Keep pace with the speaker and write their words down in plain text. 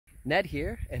Ned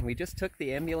here, and we just took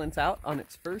the ambulance out on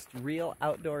its first real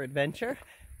outdoor adventure.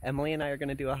 Emily and I are going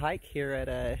to do a hike here at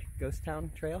a Ghost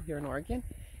Town Trail here in Oregon,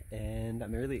 and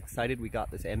I'm really excited we got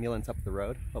this ambulance up the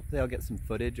road. Hopefully I'll get some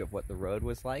footage of what the road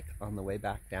was like on the way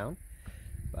back down,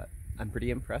 but I'm pretty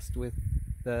impressed with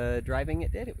the driving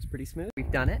it did. It was pretty smooth.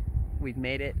 We've done it. We've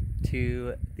made it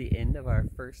to the end of our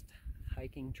first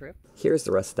hiking trip. Here's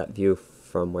the rest of that view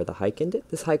from where the hike ended.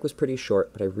 This hike was pretty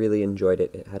short, but I really enjoyed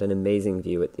it. It had an amazing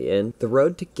view at the end. The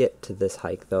road to get to this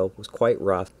hike, though, was quite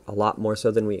rough, a lot more so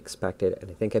than we expected,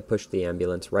 and I think I pushed the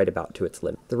ambulance right about to its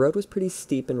limit. The road was pretty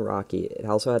steep and rocky. It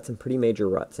also had some pretty major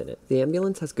ruts in it. The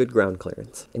ambulance has good ground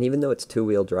clearance, and even though it's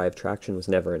two-wheel drive, traction was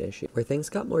never an issue. Where things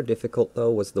got more difficult,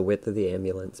 though, was the width of the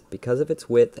ambulance. Because of its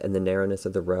width and the narrowness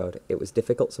of the road, it was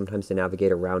difficult sometimes to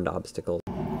navigate around obstacles.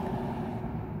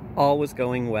 All was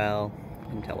going well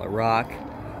until a rock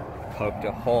poked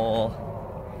a hole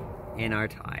in our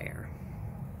tire.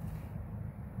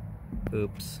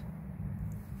 Oops.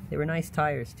 They were nice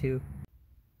tires too.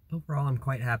 Overall, I'm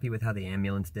quite happy with how the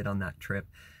ambulance did on that trip.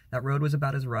 That road was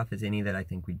about as rough as any that I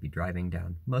think we'd be driving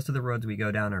down. Most of the roads we go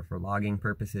down are for logging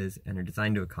purposes and are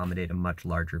designed to accommodate a much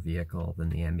larger vehicle than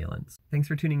the ambulance. Thanks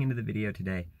for tuning into the video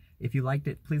today. If you liked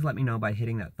it, please let me know by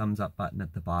hitting that thumbs up button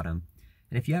at the bottom.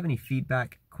 And if you have any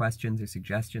feedback, questions, or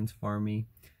suggestions for me,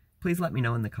 please let me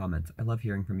know in the comments. I love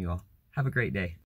hearing from you all. Have a great day.